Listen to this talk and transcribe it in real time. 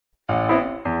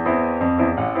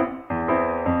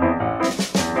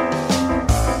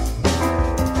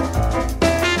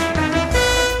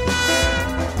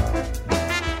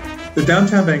The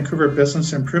Downtown Vancouver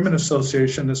Business Improvement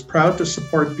Association is proud to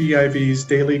support BIV's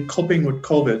daily Coping with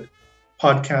COVID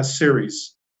podcast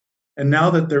series. And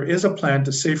now that there is a plan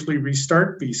to safely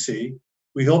restart BC,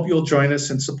 we hope you'll join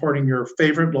us in supporting your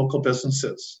favorite local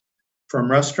businesses. From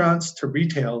restaurants to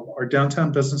retail, our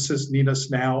downtown businesses need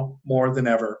us now more than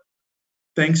ever.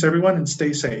 Thanks, everyone, and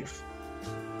stay safe.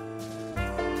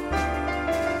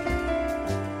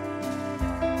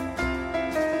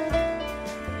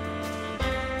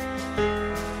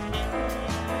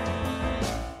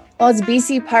 Well, as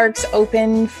BC parks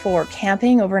open for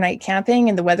camping, overnight camping,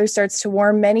 and the weather starts to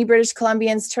warm, many British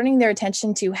Columbians turning their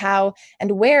attention to how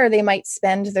and where they might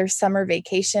spend their summer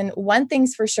vacation. One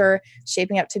thing's for sure,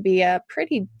 shaping up to be a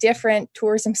pretty different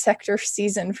tourism sector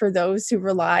season for those who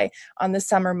rely on the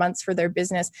summer months for their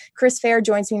business. Chris Fair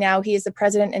joins me now. He is the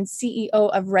president and CEO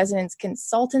of Residence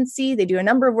Consultancy. They do a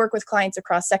number of work with clients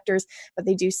across sectors, but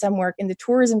they do some work in the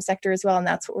tourism sector as well, and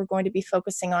that's what we're going to be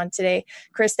focusing on today.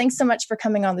 Chris, thanks so much for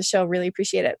coming on the show. Really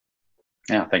appreciate it.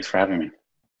 Yeah, thanks for having me.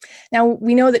 Now,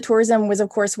 we know that tourism was, of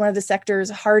course, one of the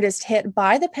sectors hardest hit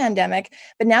by the pandemic,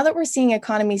 but now that we're seeing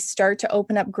economies start to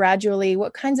open up gradually,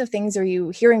 what kinds of things are you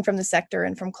hearing from the sector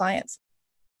and from clients?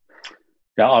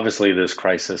 Yeah, obviously this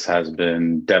crisis has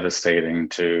been devastating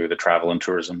to the travel and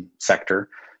tourism sector.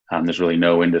 There's really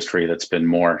no industry that's been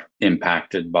more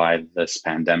impacted by this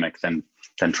pandemic than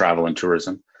travel and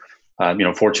tourism.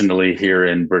 Fortunately, here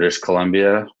in British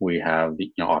Columbia, we have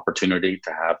the opportunity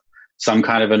to have some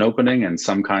kind of an opening and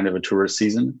some kind of a tourist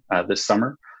season this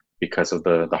summer because of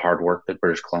the hard work that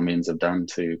British Columbians have done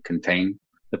to contain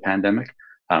the pandemic.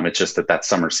 It's just that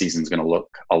summer season is going to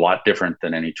look a lot different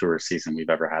than any tourist season we've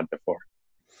ever had before.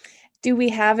 Do we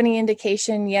have any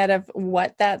indication yet of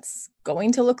what that's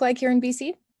going to look like here in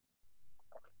BC?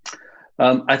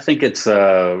 I think it's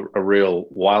a real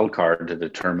wild card to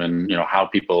determine, how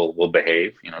people will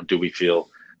behave. Do we feel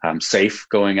safe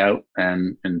going out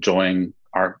and enjoying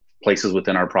our places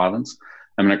within our province?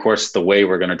 I mean, of course, the way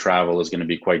we're going to travel is going to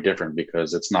be quite different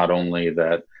because it's not only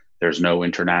that there's no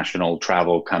international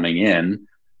travel coming in.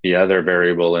 The other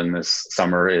variable in this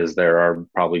summer is there are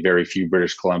probably very few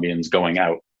British Columbians going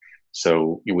out.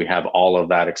 So we have all of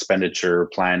that expenditure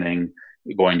planning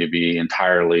going to be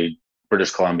entirely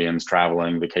British Columbians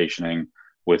traveling, vacationing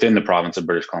within the province of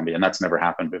British Columbia, and that's never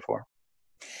happened before.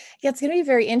 Yeah, it's going to be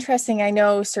very interesting. I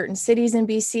know certain cities in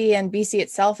BC and BC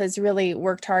itself has really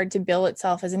worked hard to bill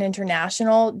itself as an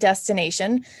international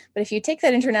destination. But if you take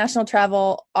that international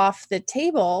travel off the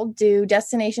table, do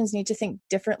destinations need to think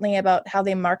differently about how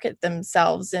they market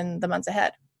themselves in the months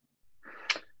ahead?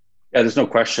 Yeah, there's no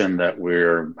question that we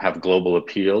have global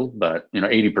appeal, but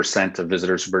 80% of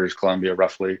visitors to British Columbia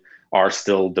roughly are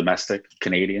still domestic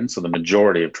Canadians. So the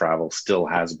majority of travel still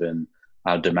has been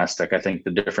domestic. I think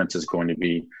the difference is going to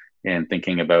be in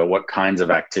thinking about what kinds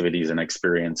of activities and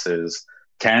experiences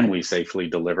can we safely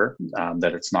deliver,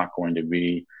 that it's not going to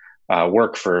be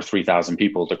work for 3,000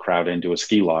 people to crowd into a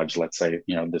ski lodge, let's say,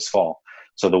 this fall.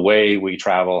 So the way we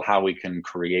travel, how we can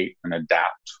create and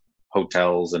adapt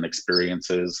hotels and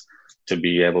experiences to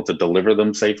be able to deliver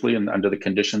them safely and under the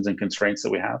conditions and constraints that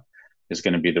we have is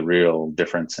going to be the real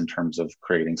difference in terms of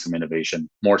creating some innovation,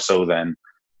 more so than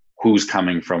who's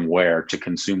coming from where to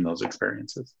consume those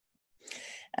experiences.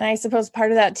 And I suppose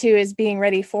part of that too is being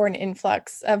ready for an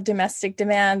influx of domestic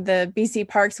demand. The BC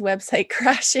Parks website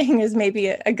crashing is maybe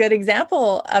a good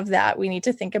example of that. We need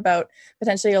to think about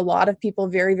potentially a lot of people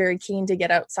very, very keen to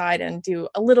get outside and do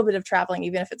a little bit of traveling,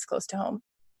 even if it's close to home.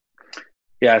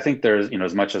 Yeah, I think there's,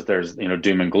 as much as there's,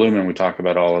 doom and gloom, and we talk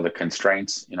about all of the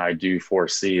constraints, I do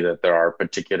foresee that there are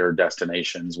particular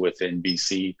destinations within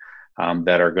BC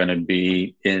that are going to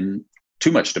be in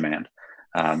too much demand.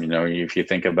 If you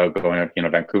think about going up,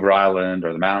 Vancouver Island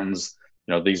or the mountains,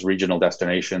 these regional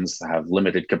destinations have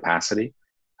limited capacity.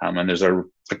 And there's a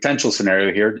potential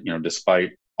scenario here,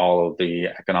 despite all of the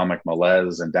economic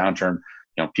malaise and downturn,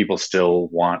 people still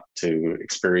want to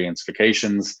experience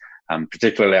vacations.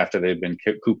 Particularly after they've been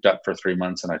cooped up for 3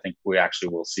 months. And I think we actually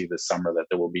will see this summer that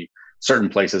there will be certain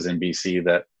places in BC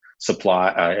that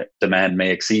demand may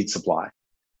exceed supply,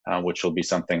 which will be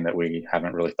something that we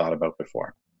haven't really thought about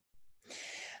before.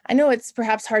 I know it's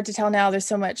perhaps hard to tell now. There's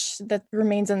so much that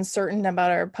remains uncertain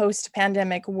about our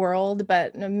post-pandemic world,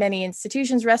 but many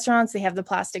institutions, restaurants, they have the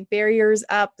plastic barriers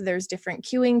up. There's different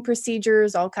queuing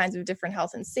procedures, all kinds of different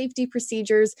health and safety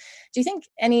procedures. Do you think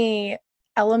any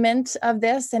element of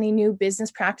this, any new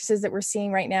business practices that we're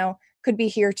seeing right now could be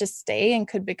here to stay and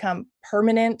could become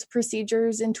permanent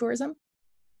procedures in tourism?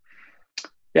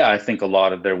 Yeah, I think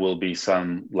there will be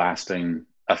some lasting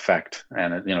effect,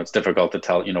 and it's difficult to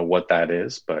tell what that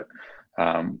is, but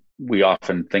we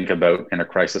often think about in a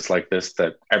crisis like this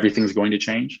that everything's going to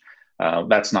change.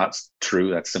 That's not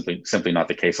true. That's simply not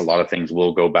the case. A lot of things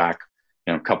will go back.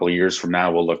 A couple of years from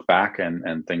now, we'll look back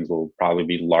and things will probably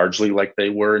be largely like they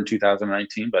were in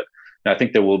 2019. But I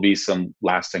think there will be some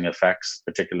lasting effects,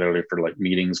 particularly for like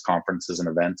meetings, conferences, and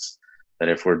events. That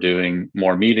if we're doing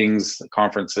more meetings,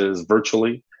 conferences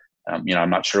virtually, I'm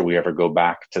not sure we ever go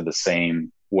back to the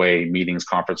same way meetings,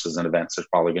 conferences, and events. There's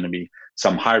probably going to be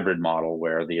some hybrid model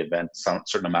where the event, some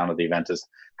certain amount of the event is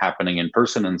happening in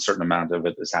person and a certain amount of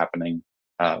it is happening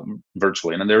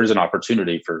virtually. And then there is an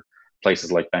opportunity for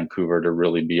places like Vancouver to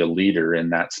really be a leader in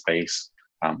that space,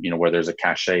 where there's a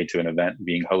cachet to an event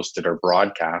being hosted or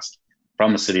broadcast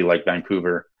from a city like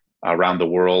Vancouver around the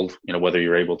world, whether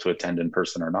you're able to attend in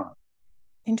person or not.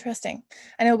 Interesting.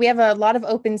 I know we have a lot of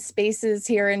open spaces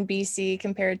here in BC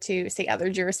compared to, say, other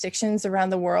jurisdictions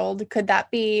around the world. Could that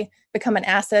become an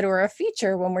asset or a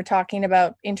feature when we're talking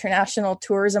about international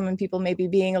tourism and people maybe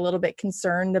being a little bit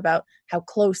concerned about how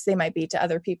close they might be to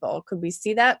other people? Could we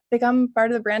see that become part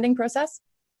of the branding process?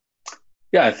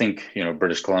 Yeah, I think,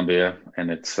 British Columbia and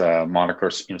its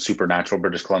moniker, Supernatural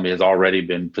British Columbia, has already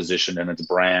been positioned, and its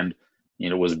brand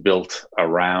was built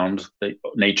around the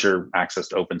nature, access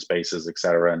to open spaces, et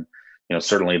cetera. And,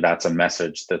 certainly that's a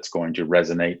message that's going to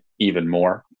resonate even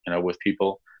more, with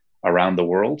people around the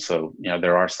world. So,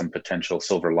 there are some potential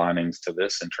silver linings to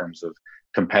this in terms of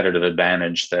competitive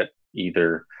advantage that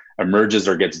either emerges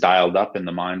or gets dialed up in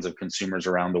the minds of consumers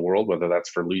around the world, whether that's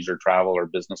for leisure travel or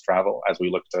business travel, as we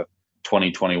look to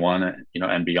 2021,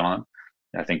 and beyond.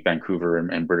 I think Vancouver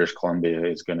and British Columbia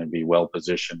is going to be well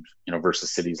positioned,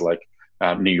 versus cities like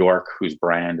New York, whose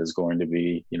brand is going to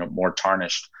be, more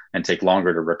tarnished and take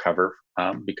longer to recover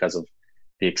because of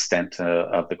the extent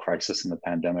of the crisis and the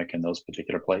pandemic in those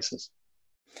particular places.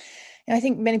 And I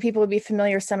think many people would be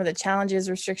familiar with some of the challenges,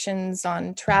 restrictions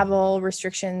on travel,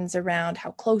 restrictions around how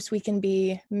close we can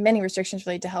be, many restrictions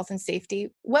related to health and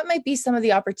safety. What might be some of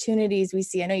the opportunities we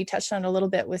see? I know you touched on a little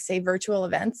bit with, say, virtual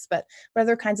events, but what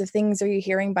other kinds of things are you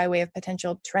hearing by way of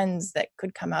potential trends that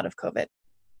could come out of COVID?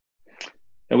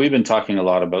 And we've been talking a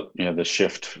lot about, the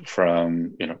shift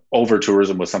from, over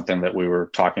tourism was something that we were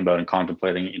talking about and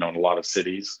contemplating, in a lot of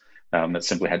cities that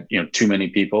simply had, too many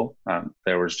people.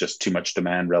 There was just too much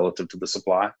demand relative to the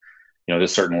supply.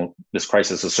 This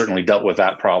crisis has certainly dealt with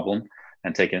that problem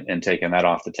and taken that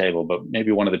off the table. But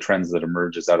maybe one of the trends that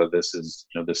emerges out of this is,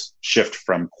 this shift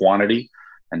from quantity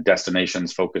and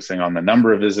destinations focusing on the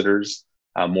number of visitors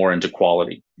more into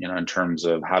quality, in terms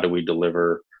of how do we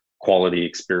deliver quality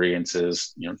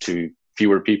experiences, to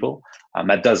fewer people.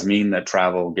 That does mean that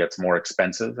travel gets more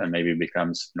expensive and maybe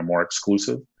becomes more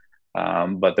exclusive.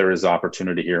 But there is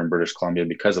opportunity here in British Columbia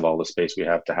because of all the space we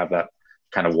have to have that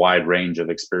kind of wide range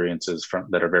of experiences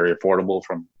that are very affordable,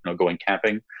 from going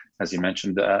camping, as you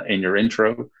mentioned in your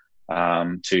intro,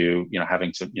 to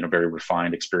having some very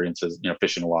refined experiences,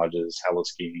 fishing lodges, heli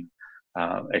skiing,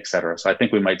 et cetera. So I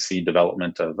think we might see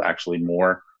development of actually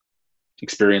more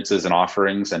experiences and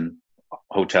offerings, and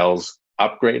hotels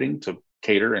upgrading to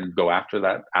cater and go after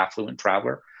that affluent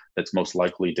traveler that's most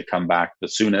likely to come back the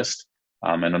soonest,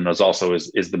 and then there's also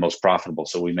is the most profitable.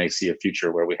 So we may see a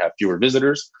future where we have fewer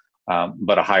visitors,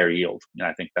 but a higher yield. And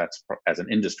I think that's, as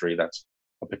an industry, that's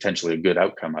potentially a good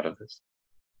outcome out of this.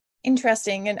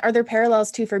 Interesting. And are there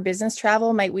parallels too for business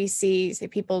travel? Might we see, say,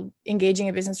 people engaging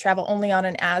in business travel only on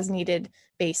an as needed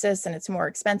basis, and it's more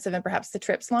expensive and perhaps the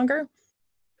trip's longer?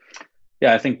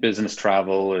 Yeah, I think business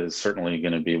travel is certainly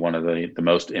going to be one of the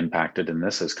most impacted in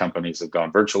this, as companies have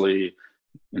gone virtually,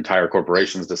 entire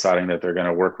corporations deciding that they're going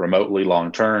to work remotely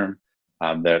long term,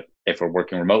 that if we're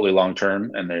working remotely long term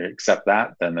and they accept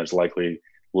that, then there's likely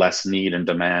less need and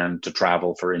demand to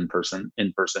travel for in-person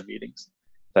meetings.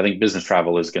 So I think business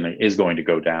travel is going to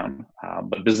go down,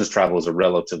 but business travel is a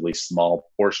relatively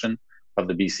small portion of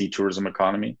the BC tourism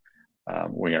economy.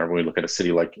 We look at a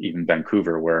city like even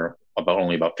Vancouver, where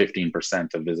only about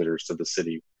 15% of visitors to the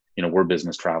city, were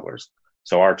business travelers.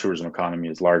 So our tourism economy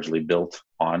is largely built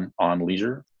on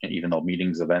leisure, and even though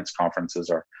meetings, events, conferences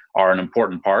are an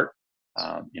important part,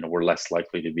 we're less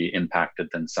likely to be impacted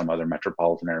than some other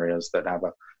metropolitan areas that have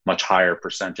a much higher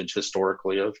percentage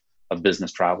historically of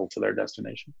business travel to their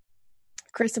destination.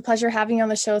 Chris, a pleasure having you on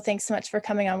the show. Thanks so much for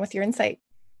coming on with your insight.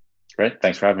 Great.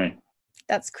 Thanks for having me.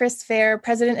 That's Chris Fair,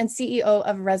 President and CEO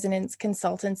of Resonance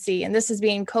Consultancy. And this has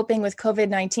been Coping with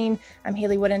COVID-19. I'm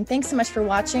Hayley Woodin. Thanks so much for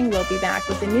watching. We'll be back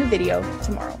with a new video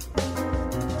tomorrow.